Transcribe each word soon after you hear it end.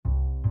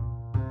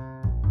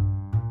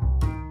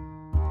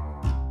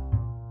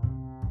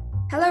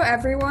Hello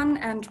everyone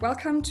and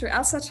welcome to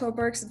Elsa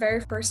Tilburg's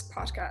very first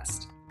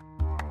podcast.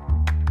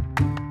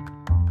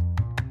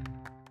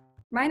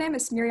 My name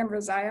is Miriam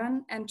Rosayan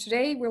and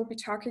today we'll be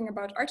talking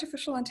about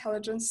artificial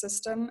intelligence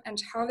systems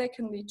and how they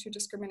can lead to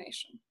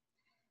discrimination.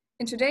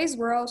 In today's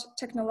world,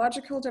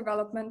 technological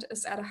development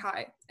is at a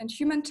high and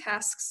human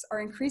tasks are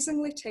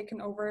increasingly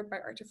taken over by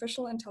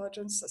artificial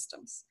intelligence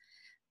systems.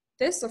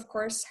 This, of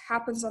course,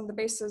 happens on the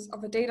basis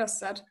of a data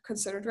set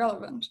considered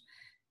relevant.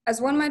 As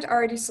one might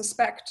already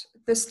suspect,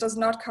 this does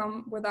not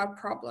come without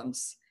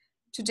problems.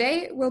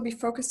 Today, we'll be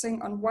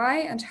focusing on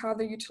why and how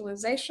the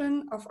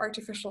utilization of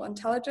artificial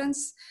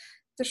intelligence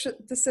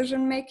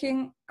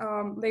decision-making,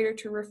 later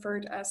to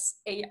referred as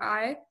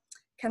AI,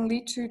 can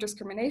lead to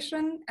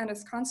discrimination and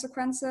its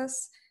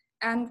consequences,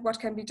 and what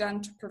can be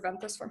done to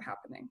prevent this from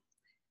happening.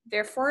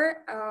 Therefore,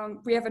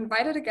 we have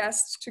invited a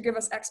guest to give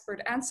us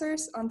expert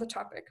answers on the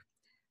topic.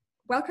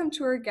 Welcome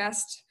to our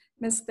guest,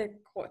 Ms. de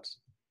Groot.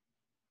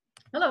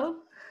 Hello.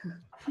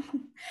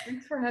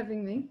 Thanks for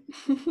having me.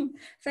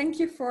 Thank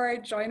you for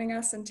joining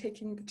us and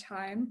taking the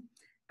time.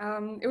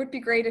 It would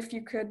be great if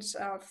you could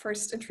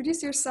first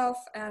introduce yourself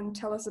and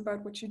tell us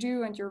about what you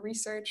do and your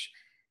research.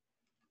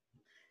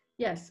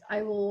 Yes,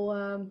 I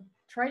will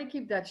try to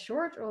keep that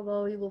short,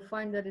 although you will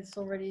find that it's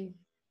already,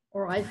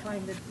 or I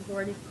find that it's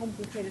already a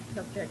complicated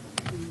subject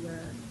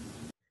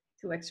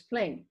to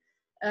explain.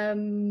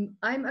 I'm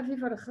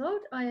Aviva de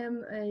Groot. I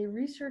am a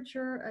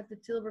researcher at the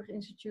Tilburg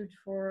Institute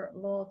for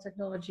Law,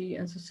 Technology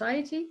and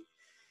Society.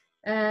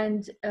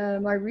 And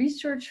my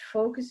research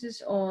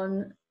focuses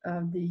on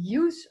the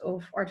use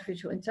of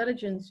artificial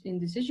intelligence in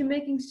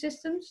decision-making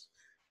systems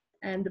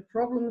and the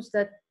problems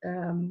that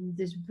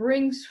this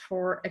brings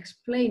for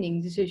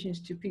explaining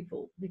decisions to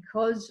people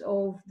because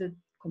of the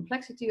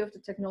complexity of the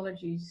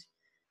technologies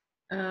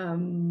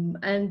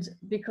and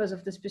because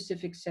of the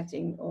specific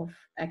setting of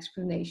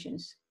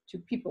explanations to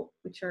people,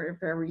 which are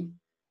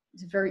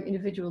it's a very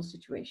individual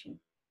situation.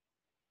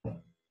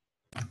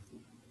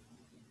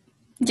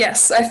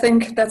 Yes, I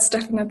think that's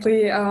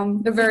definitely a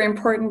very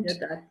important.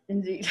 Yeah, that,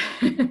 indeed.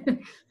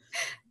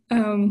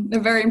 A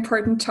very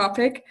important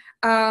topic.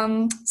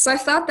 So I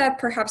thought that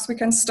perhaps we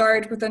can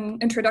start with an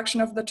introduction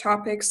of the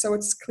topic so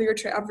it's clear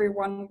to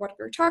everyone what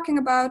we're talking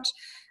about,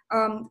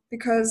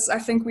 because I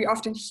think we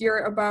often hear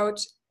about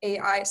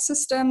AI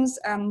systems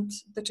and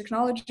the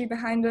technology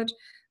behind it,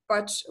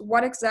 but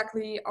what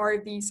exactly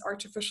are these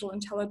artificial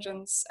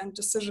intelligence and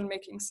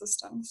decision-making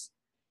systems?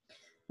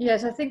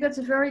 Yes, I think that's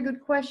a very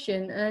good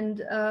question.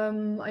 And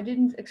I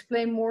didn't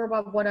explain more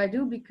about what I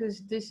do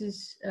because this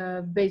is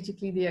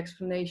basically the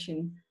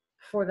explanation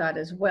for that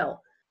as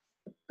well.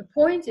 The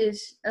point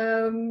is,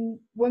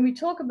 when we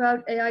talk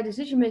about AI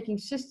decision-making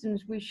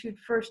systems, we should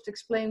first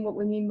explain what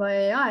we mean by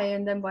AI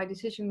and then by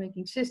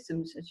decision-making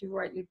systems, as you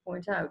rightly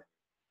point out.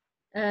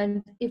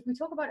 And if we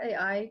talk about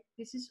AI,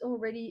 this is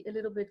already a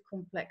little bit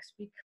complex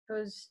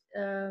because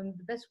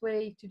the best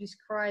way to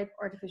describe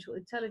artificial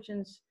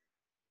intelligence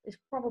is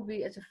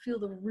probably as a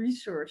field of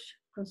research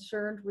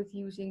concerned with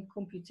using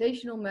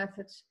computational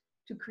methods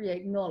to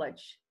create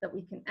knowledge that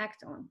we can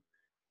act on.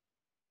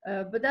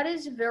 But that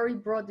is a very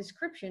broad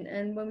description.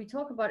 And when we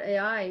talk about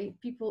AI,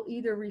 people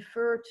either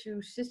refer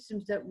to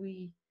systems that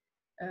we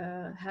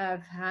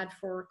have had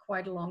for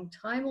quite a long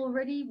time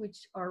already, which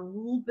are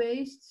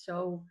rule-based.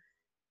 So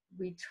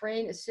we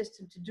train a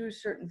system to do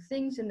certain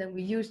things and then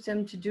we use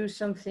them to do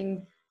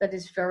something that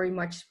is very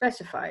much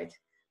specified.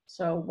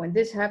 So when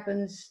this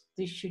happens,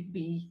 this should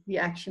be the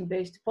action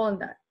based upon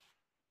that.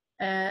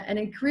 And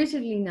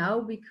increasingly now,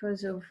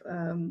 because of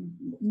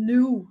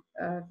new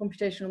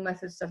computational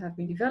methods that have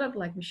been developed,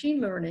 like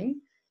machine learning,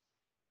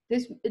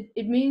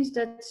 it means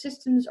that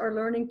systems are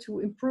learning to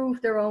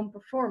improve their own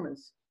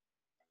performance.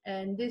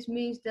 And this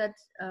means that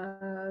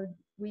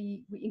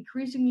we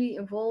increasingly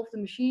involve the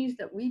machines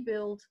that we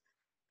build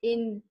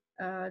in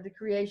the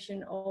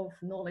creation of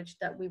knowledge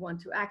that we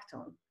want to act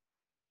on.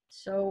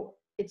 So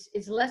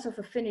it's less of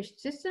a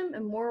finished system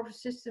and more of a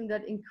system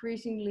that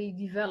increasingly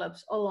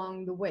develops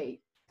along the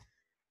way,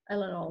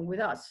 along with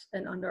us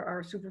and under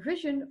our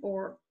supervision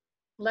or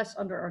less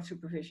under our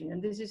supervision. And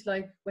this is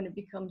like when it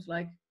becomes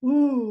like,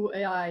 ooh,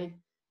 AI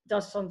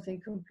does something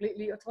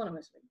completely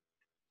autonomously.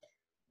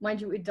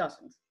 Mind you, it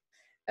doesn't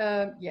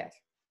yet.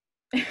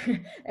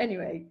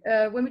 Anyway,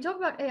 when we talk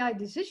about AI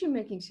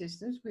decision-making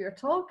systems, we are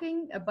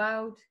talking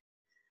about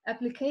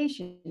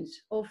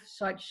applications of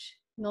such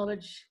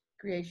knowledge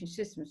creation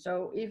systems.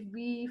 So if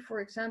we, for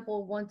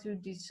example, want to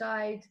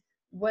decide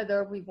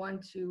whether we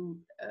want to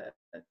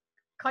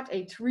cut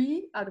a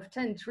tree out of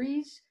 10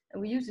 trees,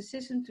 and we use the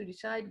system to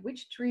decide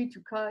which tree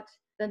to cut,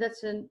 then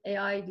that's an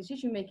AI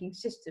decision-making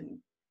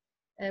system.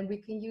 And we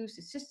can use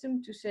the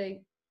system to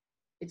say,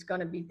 it's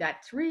going to be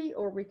that tree,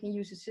 or we can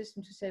use the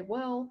system to say,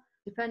 well,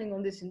 depending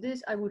on this and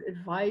this, I would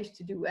advise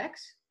to do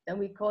X. Then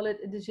we call it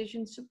a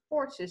decision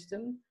support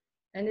system,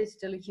 and it's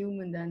still a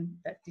human then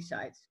that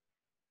decides.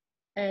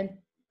 And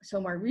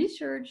so my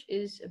research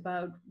is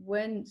about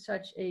when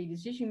such a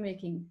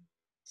decision-making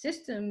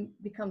system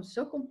becomes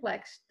so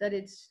complex that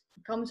it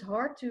becomes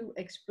hard to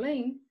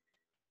explain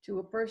to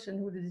a person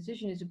who the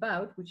decision is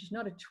about, which is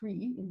not a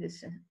tree in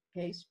this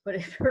case, but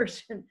a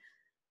person,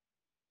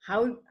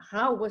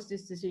 how was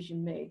this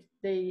decision made?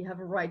 They have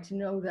a right to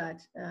know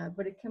that,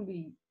 but it can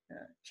be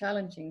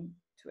challenging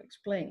to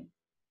explain.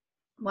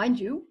 Mind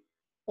you,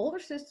 older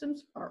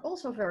systems are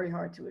also very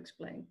hard to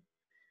explain.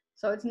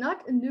 So it's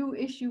not a new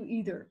issue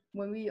either.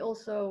 When we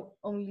also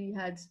only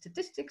had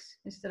statistics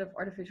instead of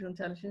artificial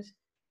intelligence,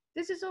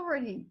 this is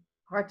already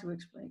hard to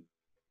explain.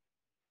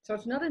 So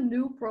it's not a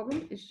new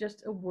problem, it's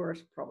just a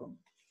worse problem.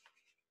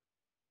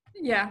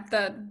 Yeah,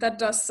 that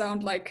does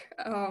sound like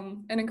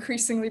an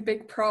increasingly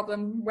big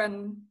problem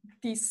when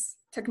these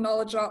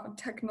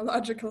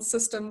technological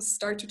systems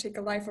start to take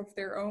a life of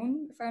their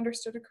own, if I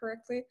understood it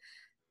correctly.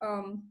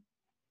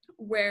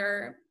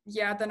 Where,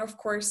 yeah, then of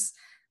course,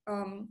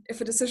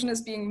 if a decision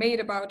is being made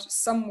about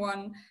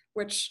someone,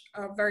 which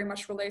very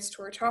much relates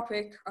to our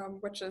topic,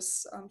 which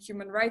is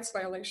human rights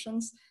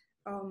violations,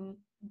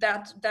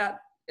 that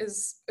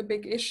is a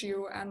big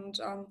issue. And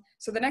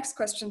so the next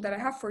question that I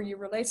have for you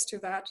relates to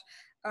that.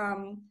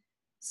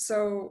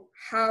 So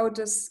how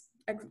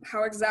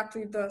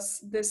exactly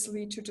does this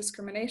lead to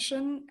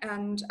discrimination?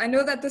 And I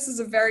know that this is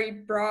a very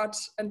broad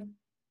and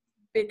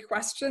big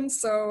question,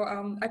 so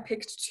I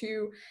picked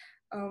two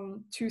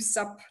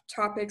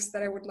subtopics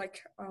that I would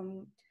like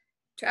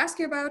to ask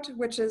you about,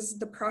 which is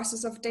the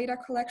process of data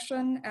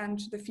collection and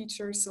the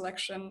feature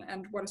selection,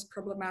 and what is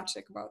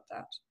problematic about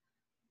that.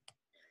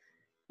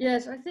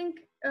 Yes, I think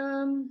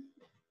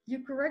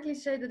you correctly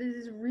say that it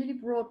is a really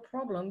broad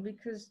problem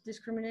because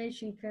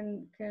discrimination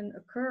can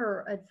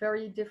occur at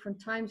very different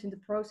times in the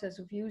process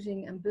of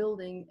using and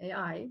building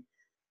AI.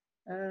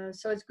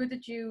 So it's good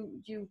that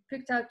you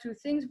picked out two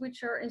things,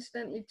 which are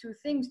incidentally two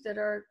things that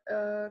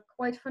are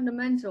quite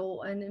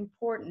fundamental and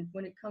important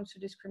when it comes to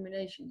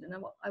discrimination. And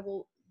I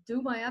will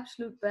do my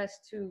absolute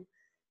best to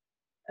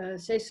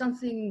say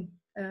something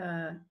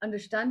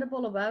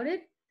understandable about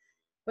it.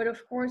 But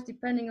of course,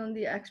 depending on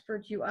the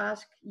expert you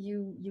ask,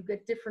 you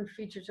get different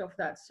features of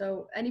that.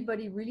 So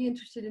anybody really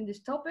interested in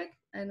this topic,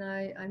 and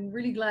I'm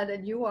really glad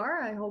that you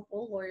are, I hope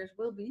all lawyers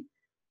will be,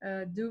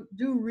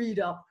 do read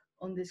up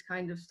on this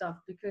kind of stuff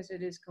because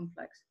it is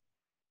complex.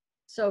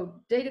 So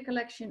data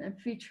collection and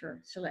feature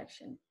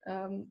selection.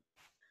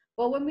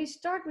 Well, when we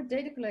start with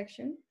data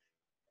collection,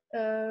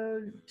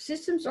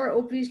 systems are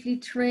obviously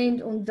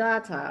trained on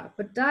data,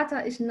 but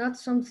data is not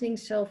something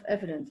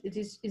self-evident.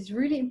 It's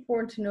really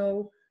important to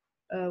know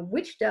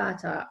which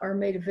data are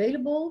made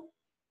available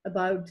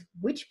about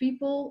which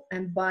people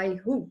and by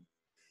who.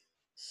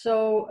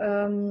 So,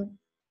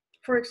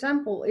 for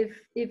example,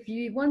 if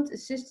you want a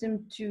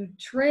system to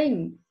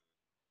train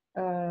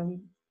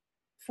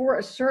for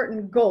a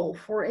certain goal,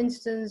 for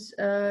instance,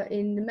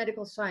 in the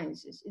medical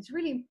sciences, it's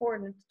really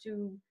important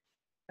to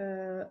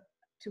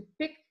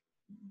pick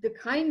the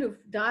kind of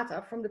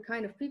data from the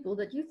kind of people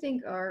that you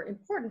think are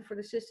important for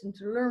the system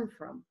to learn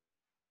from.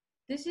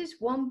 This is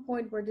one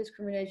point where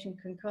discrimination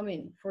can come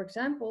in. For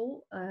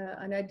example,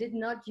 and I did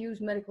not use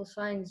medical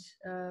science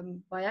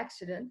by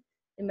accident.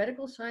 In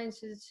medical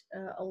sciences,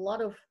 a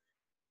lot of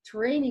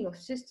training of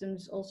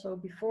systems also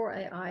before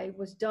AI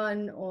was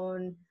done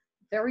on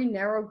very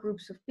narrow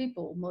groups of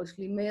people,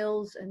 mostly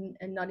males and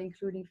not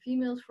including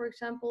females, for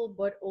example,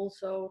 but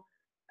also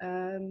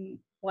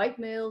white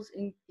males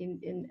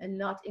and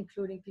not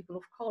including people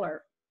of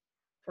color,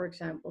 for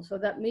example. So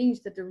that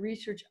means that the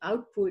research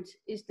output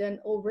is then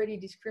already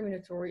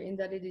discriminatory in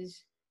that it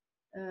is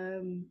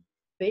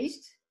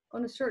based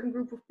on a certain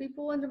group of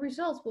people, and the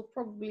results will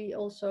probably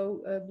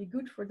also be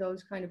good for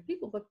those kind of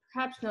people, but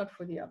perhaps not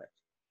for the others.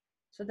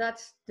 So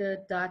that's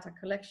the data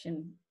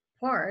collection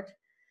part.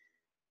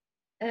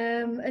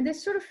 And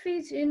this sort of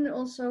feeds in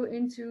also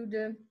into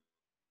the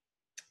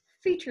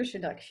feature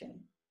selection.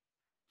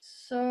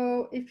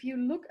 So if you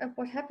look at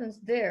what happens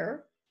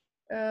there,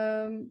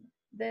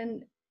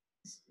 then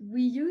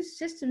we use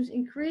systems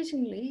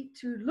increasingly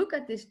to look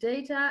at this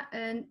data,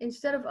 and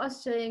instead of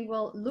us saying,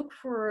 well, look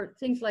for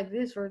things like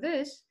this or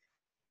this,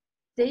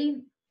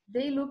 they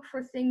look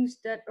for things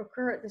that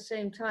occur at the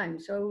same time.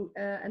 So,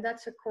 and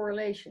that's a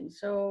correlation.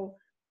 So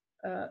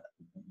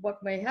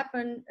what may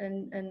happen,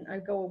 and I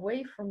go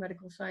away from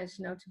medical science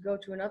now to go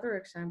to another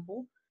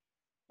example.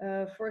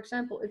 For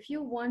example, if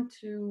you want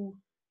to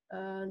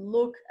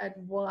look at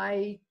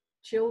why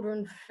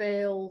children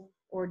fail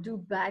or do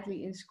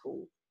badly in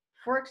school,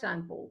 for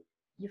example,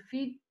 you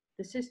feed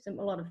the system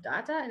a lot of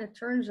data, and it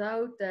turns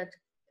out that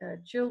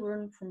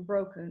children from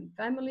broken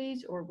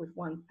families or with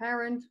one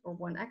parent or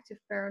one active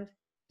parent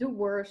do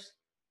worse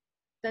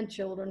than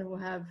children who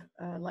have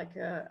like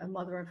a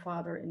mother and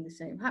father in the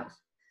same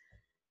house.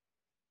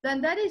 Then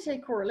that is a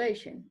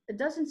correlation. It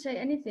doesn't say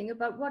anything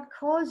about what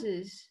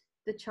causes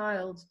the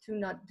child to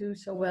not do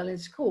so well in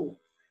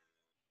school.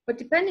 But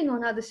depending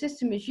on how the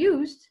system is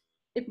used,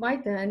 it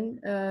might then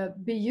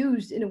be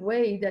used in a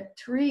way that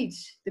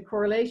treats the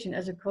correlation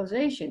as a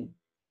causation.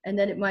 And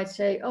then it might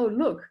say, oh,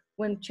 look,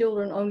 when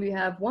children only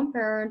have one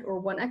parent or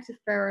one active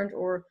parent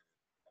or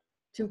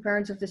two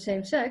parents of the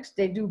same sex,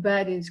 they do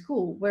bad in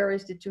school,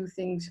 whereas the two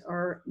things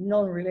are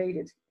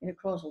non-related in a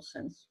causal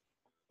sense.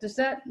 Does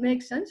that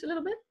make sense a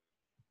little bit?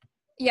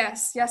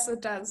 Yes, yes,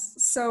 it does.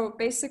 So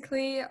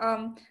basically,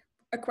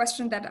 a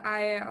question that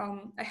I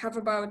have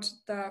about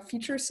the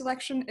feature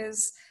selection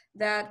is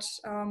that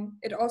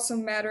it also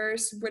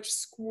matters which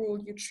school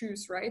you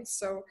choose, right?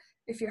 So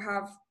if you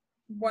have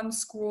one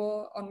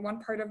school on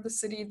one part of the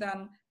city,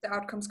 then the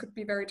outcomes could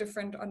be very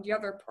different on the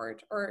other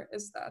part, or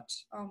is that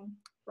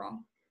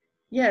wrong?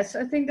 Yes,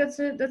 I think that's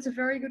a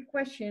very good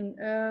question.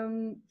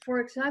 For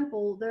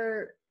example,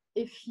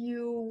 if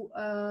you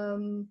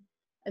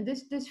and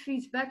this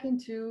feeds back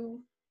into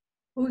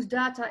whose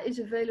data is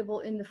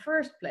available in the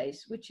first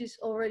place, which is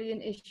already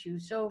an issue.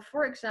 So,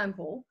 for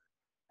example,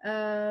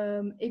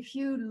 if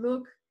you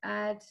look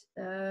at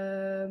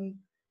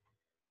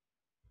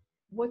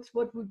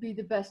what would be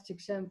the best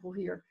example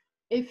here?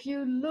 If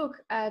you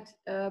look at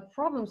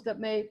problems that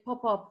may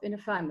pop up in a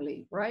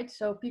family, right?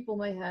 So people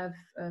may have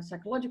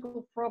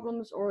psychological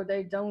problems, or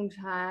they don't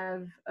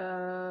have,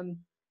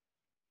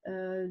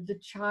 the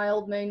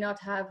child may not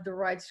have the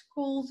right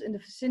schools in the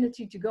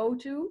vicinity to go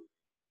to,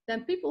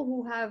 then people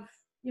who have,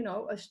 you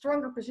know, a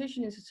stronger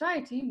position in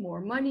society,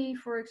 more money,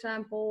 for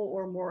example,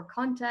 or more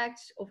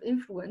contacts of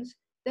influence,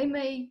 they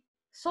may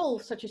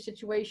solve such a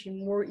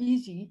situation more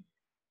easy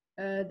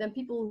than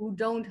people who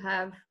don't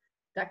have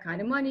that kind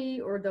of money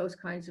or those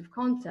kinds of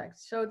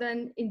contacts. So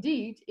then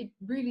indeed, it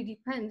really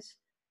depends.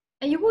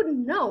 And you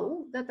wouldn't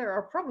know that there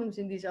are problems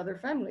in these other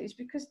families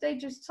because they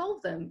just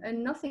solve them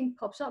and nothing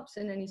pops up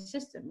in any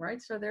system,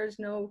 right? So there's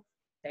no,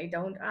 they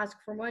don't ask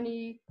for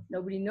money.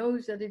 Nobody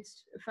knows that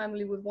it's a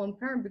family with one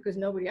parent because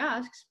nobody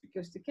asks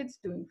because the kid's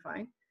doing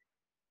fine.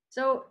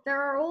 So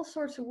there are all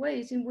sorts of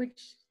ways in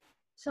which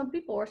some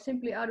people are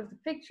simply out of the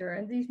picture,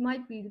 and these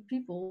might be the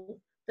people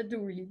that do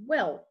really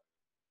well.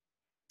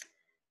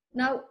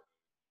 Now,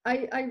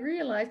 I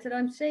realized that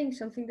I'm saying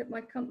something that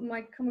might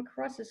come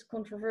across as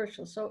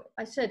controversial. So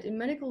I said in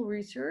medical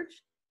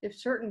research, if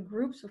certain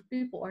groups of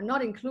people are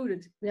not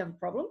included, we have a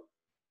problem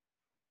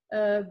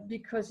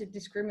because it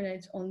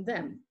discriminates on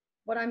them.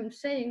 What I'm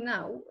saying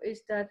now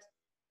is that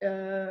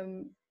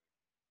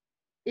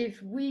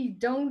if we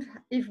don't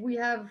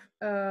have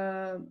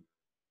the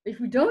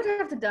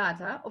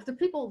data of the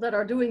people that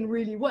are doing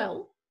really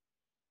well,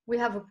 we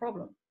have a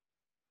problem.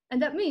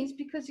 And that means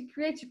because it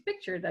creates a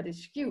picture that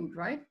is skewed,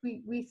 right?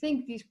 We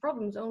think these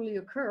problems only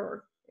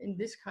occur in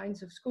this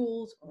kinds of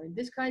schools or in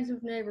this kinds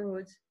of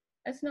neighborhoods.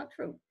 That's not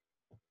true.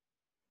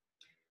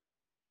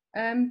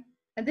 And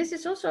this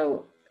is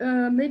also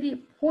maybe a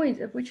point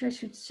at which I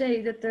should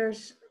say that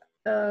there's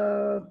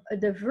a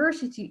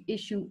diversity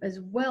issue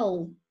as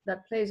well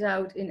that plays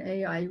out in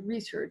AI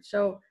research.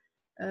 So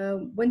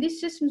when these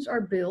systems are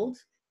built,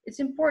 it's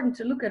important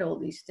to look at all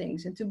these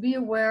things and to be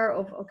aware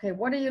of, okay,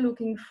 what are you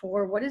looking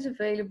for? What is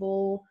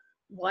available?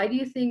 Why do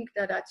you think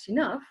that that's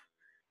enough?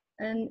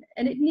 And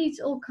it needs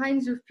all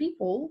kinds of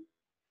people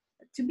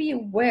to be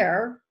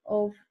aware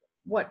of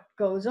what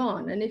goes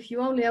on. And if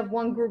you only have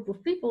one group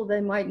of people, they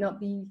might not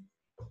be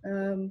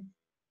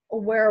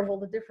aware of all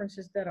the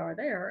differences that are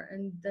there,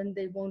 and then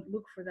they won't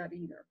look for that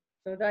either.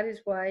 So that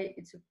is why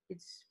it's a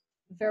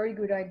very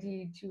good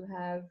idea to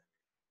have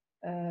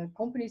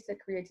companies that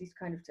create these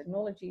kind of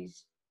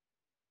technologies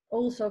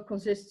also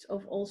consists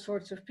of all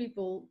sorts of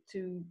people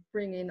to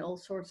bring in all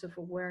sorts of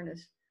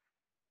awareness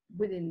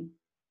within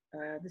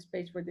the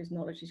space where this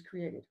knowledge is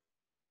created.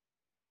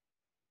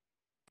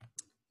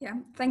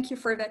 Yeah, thank you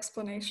for the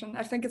explanation.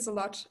 I think it's a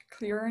lot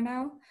clearer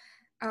now.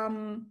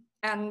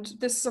 And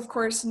this is, of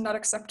course, not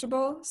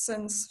acceptable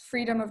since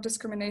freedom of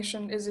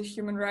discrimination is a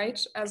human right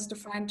as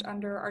defined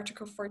under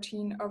Article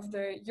 14 of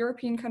the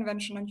European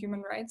Convention on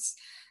Human Rights,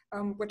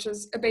 which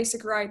is a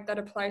basic right that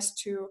applies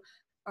to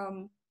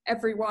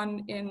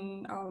everyone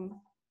in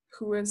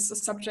who is the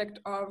subject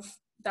of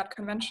that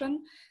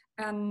convention.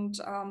 And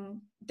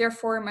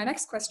therefore, my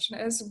next question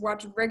is,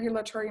 what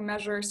regulatory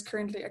measures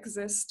currently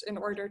exist in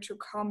order to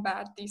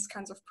combat these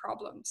kinds of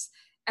problems?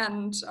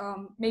 And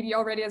maybe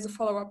already as a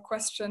follow-up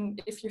question,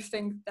 if you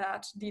think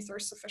that these are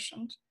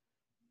sufficient.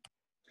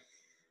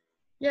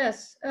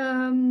 Yes,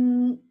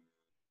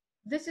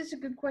 this is a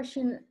good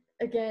question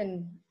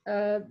again.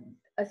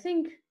 I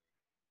think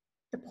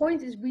the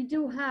point is we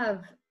do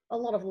have a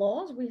lot of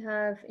laws. We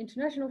have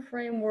international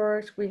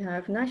frameworks, we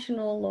have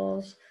national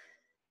laws,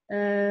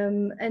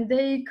 and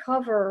they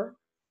cover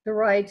the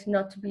right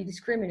not to be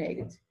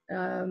discriminated.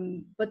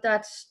 But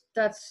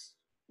that's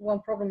one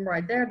problem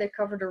right there. They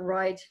cover the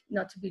right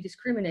not to be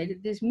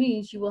discriminated. This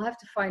means you will have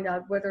to find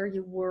out whether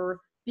you were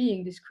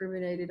being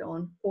discriminated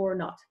on or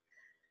not.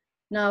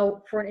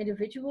 Now, for an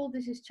individual,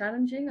 this is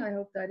challenging. I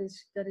hope that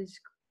is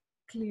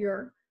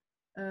clear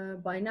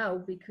by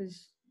now,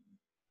 because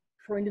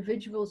for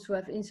individuals who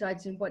have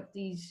insights in what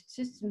these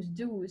systems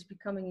do is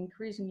becoming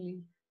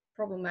increasingly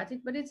problematic.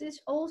 But it is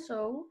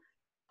also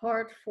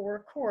hard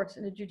for courts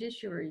and the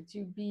judiciary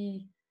to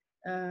be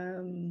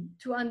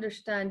to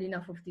understand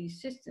enough of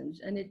these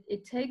systems, and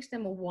it takes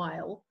them a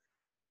while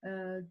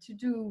to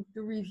do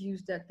the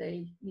reviews that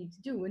they need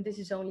to do. And this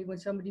is only when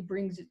somebody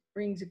brings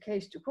a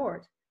case to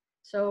court.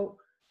 So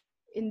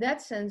in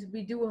that sense,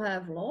 we do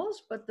have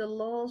laws, but the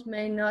laws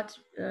may not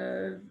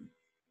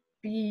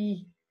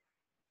be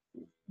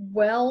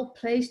well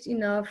placed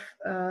enough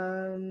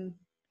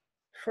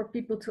for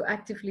people to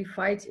actively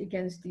fight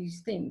against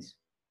these things.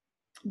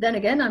 Then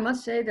again, I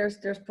must say there's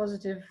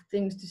positive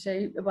things to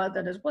say about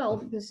that as well,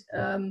 because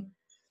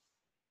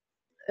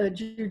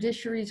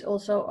judiciaries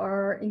also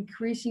are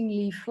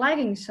increasingly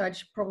flagging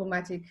such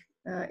problematic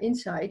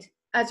insight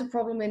as a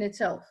problem in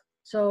itself.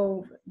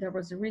 So there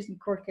was a recent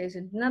court case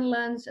in the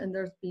Netherlands, and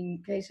there's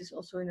been cases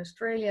also in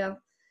Australia,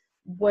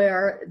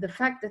 where the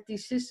fact that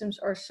these systems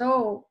are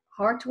so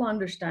hard to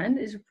understand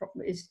is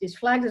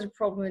flagged as a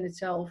problem in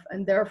itself,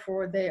 and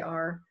therefore they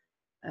are,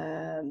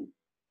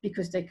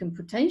 because they can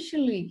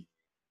potentially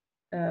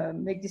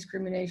make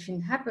discrimination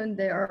happen,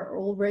 they are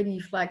already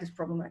flagged as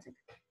problematic.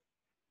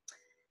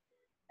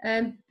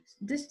 And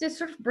this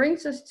sort of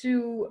brings us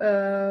to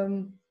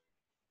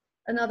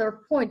another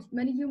point.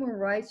 Many human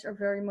rights are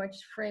very much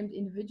framed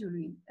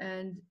individually,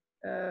 and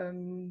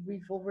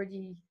we've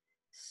already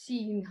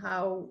seen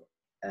how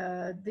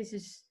this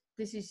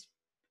is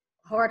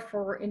hard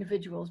for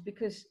individuals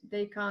because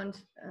they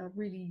can't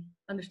really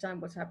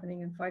understand what's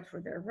happening and fight for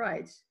their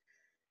rights.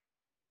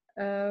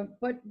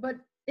 But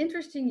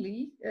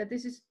interestingly,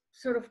 this is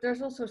sort of,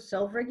 there's also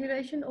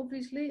self-regulation,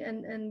 obviously,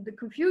 and the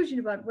confusion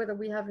about whether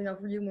we have enough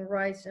human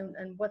rights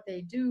and what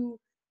they do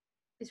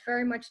is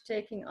very much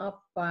taken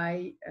up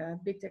by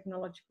big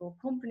technological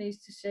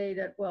companies to say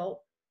that,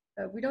 well,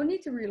 we don't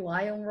need to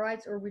rely on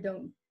rights, or we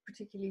don't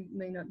particularly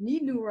may not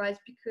need new rights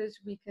because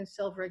we can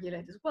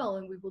self-regulate as well,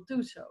 and we will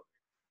do so.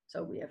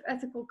 So we have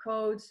ethical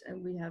codes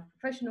and we have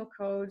professional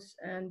codes,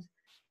 and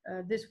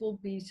this will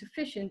be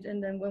sufficient.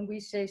 And then when we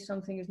say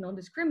something is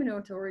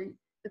non-discriminatory,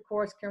 the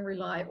courts can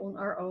rely on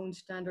our own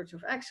standards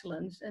of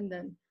excellence, and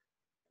then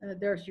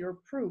there's your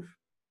proof.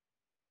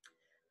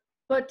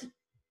 But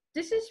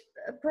this is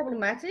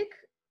problematic,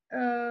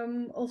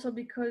 also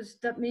because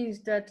that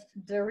means that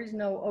there is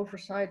no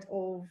oversight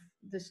of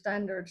the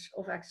standards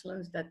of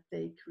excellence that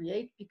they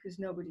create, because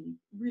nobody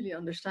really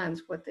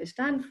understands what they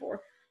stand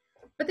for.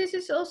 But this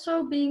is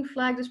also being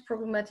flagged as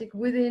problematic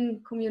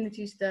within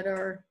communities that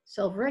are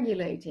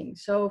self-regulating.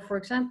 So, for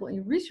example,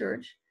 in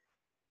research,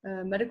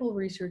 medical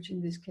research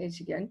in this case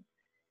again,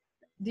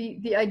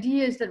 the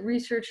idea is that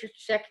researchers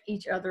check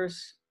each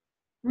other's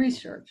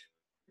research.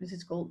 This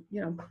is called,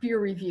 peer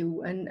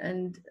review,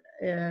 and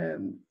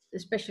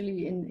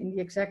especially in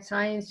the exact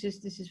sciences,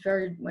 this is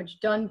very much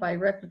done by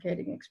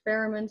replicating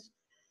experiments.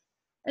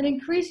 And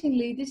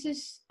increasingly, this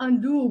is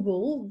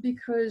undoable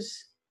because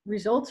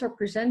results are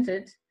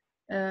presented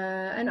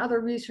and other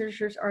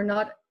researchers are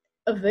not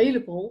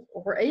available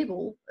or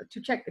able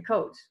to check the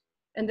codes.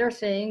 And they're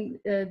saying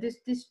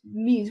this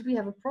means we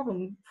have a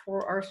problem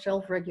for our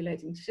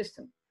self-regulating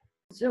system.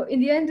 So in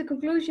the end, the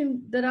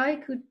conclusion that I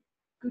could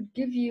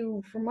give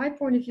you from my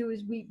point of view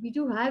is we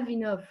do have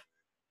enough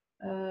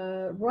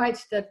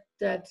rights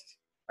that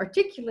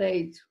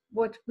articulate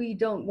what we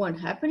don't want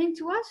happening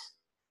to us.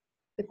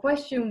 The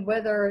question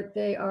whether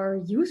they are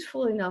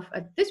useful enough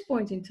at this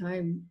point in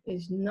time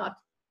is not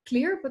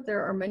clear, but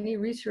there are many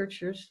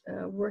researchers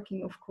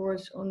working, of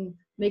course, on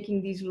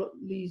making these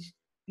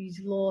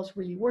laws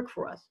really work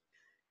for us.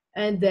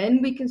 And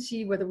then we can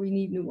see whether we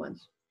need new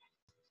ones.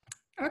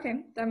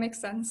 Okay, that makes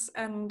sense.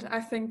 And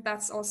I think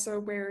that's also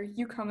where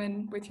you come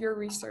in with your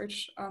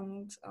research,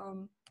 and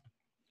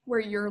where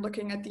you're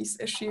looking at these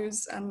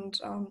issues and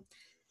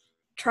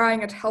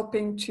trying at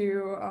helping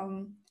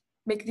to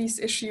make these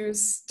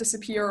issues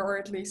disappear, or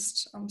at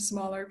least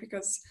smaller,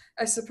 because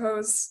I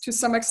suppose to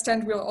some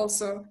extent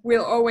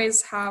we'll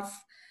always have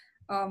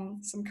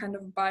some kind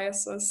of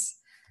biases.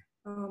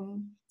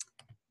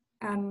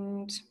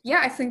 And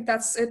yeah, I think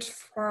that's it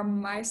from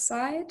my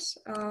side.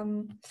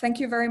 Thank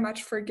you very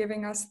much for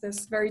giving us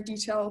this very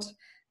detailed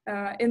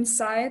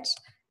insight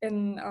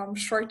in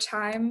short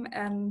time.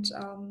 And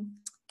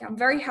yeah, I'm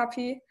very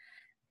happy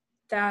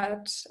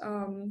that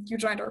you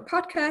joined our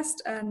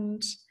podcast,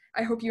 and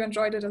I hope you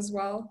enjoyed it as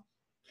well.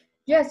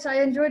 Yes,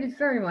 I enjoyed it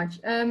very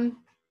much. Can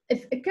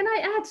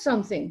I add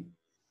something?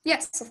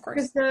 Yes, of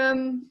course.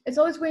 Because it's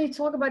always when you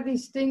talk about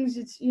these things,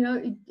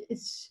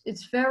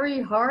 it's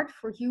very hard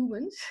for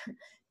humans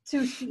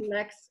to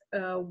select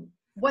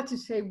what to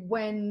say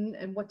when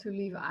and what to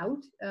leave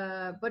out.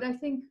 But I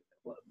think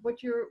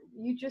what you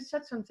just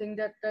said something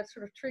that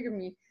sort of triggered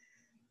me.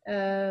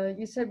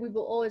 You said we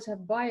will always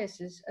have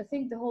biases. I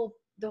think the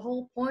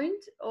whole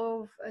point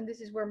of, and this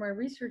is where my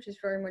research is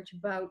very much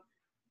about,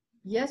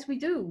 yes, we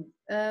do.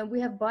 We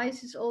have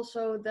biases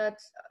also that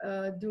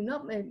do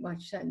not make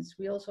much sense.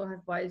 We also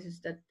have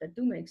biases that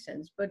do make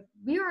sense, but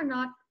we are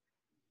not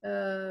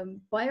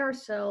by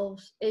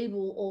ourselves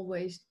able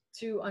always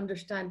to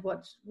understand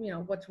what's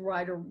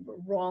right or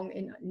wrong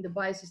in the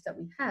biases that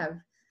we have,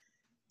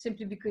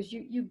 simply because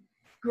you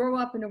grow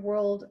up in a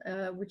world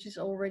which is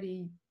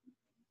already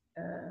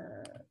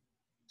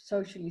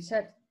socially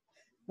set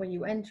when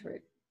you enter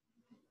it.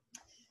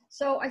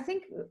 So I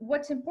think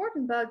what's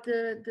important about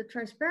the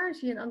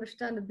transparency and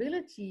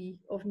understandability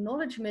of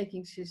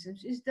knowledge-making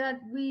systems is that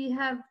we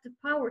have the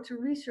power to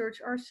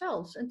research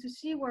ourselves and to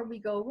see where we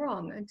go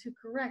wrong and to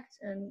correct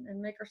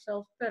and make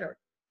ourselves better.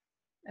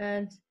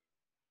 And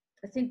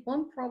I think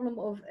one problem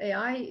of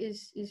AI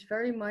is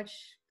very much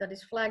that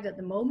is flagged at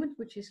the moment,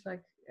 which is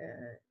like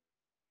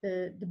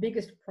the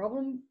biggest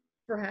problem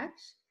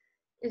perhaps,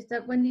 is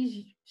that when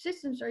these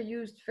systems are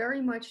used very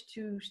much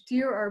to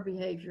steer our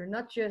behavior,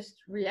 not just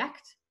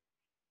react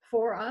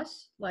for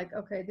us, like,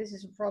 okay, this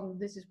is a problem,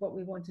 this is what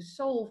we want to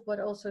solve, but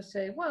also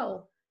say,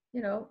 well,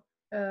 you know,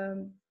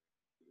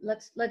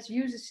 let's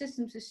use a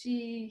system to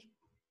see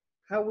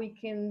how we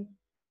can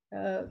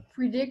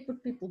predict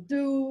what people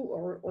do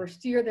or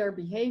steer their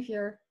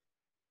behavior.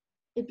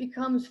 It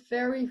becomes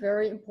very,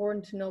 very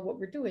important to know what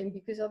we're doing,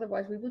 because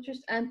otherwise we will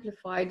just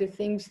amplify the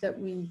things that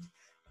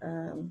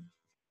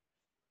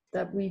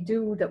we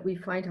do that we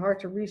find hard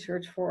to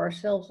research for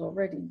ourselves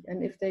already.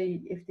 And if they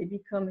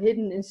become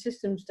hidden in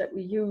systems that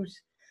we use,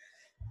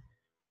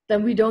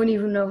 then we don't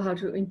even know how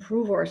to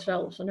improve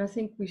ourselves. And I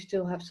think we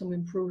still have some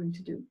improving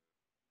to do.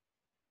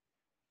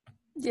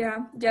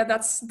 Yeah,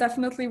 that's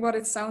definitely what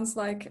it sounds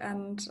like.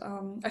 And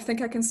I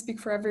think I can speak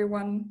for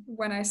everyone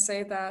when I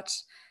say that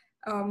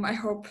I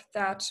hope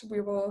that we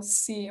will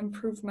see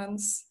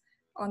improvements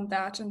on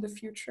that in the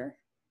future.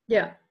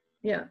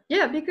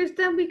 Yeah, because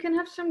then we can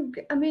have some,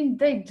 I mean,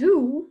 they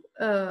do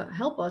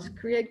help us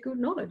create good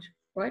knowledge,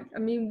 right? I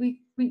mean,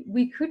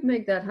 we could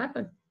make that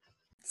happen.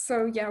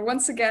 So yeah,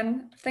 once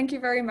again, thank you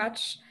very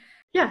much.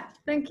 Yeah,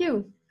 thank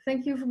you.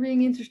 Thank you for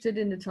being interested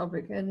in the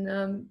topic.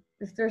 And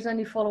if there's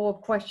any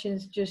follow-up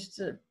questions,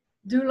 just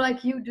do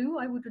like you do.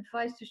 I would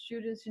advise to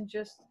students and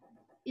just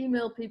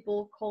email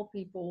people, call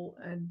people,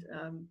 and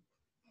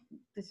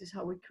this is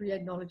how we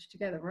create knowledge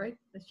together, right?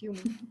 As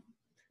humans.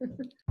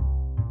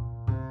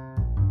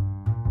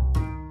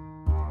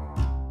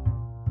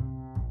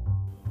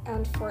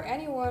 And for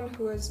anyone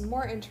who is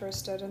more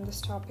interested in this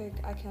topic,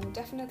 I can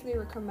definitely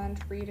recommend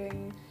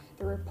reading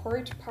the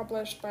report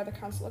published by the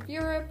Council of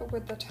Europe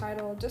with the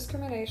title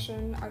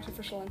Discrimination,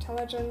 Artificial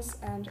Intelligence,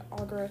 and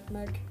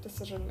Algorithmic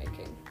Decision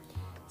Making.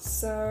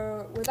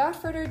 So without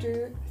further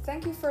ado,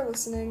 thank you for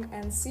listening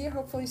and see you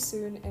hopefully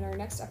soon in our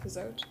next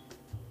episode.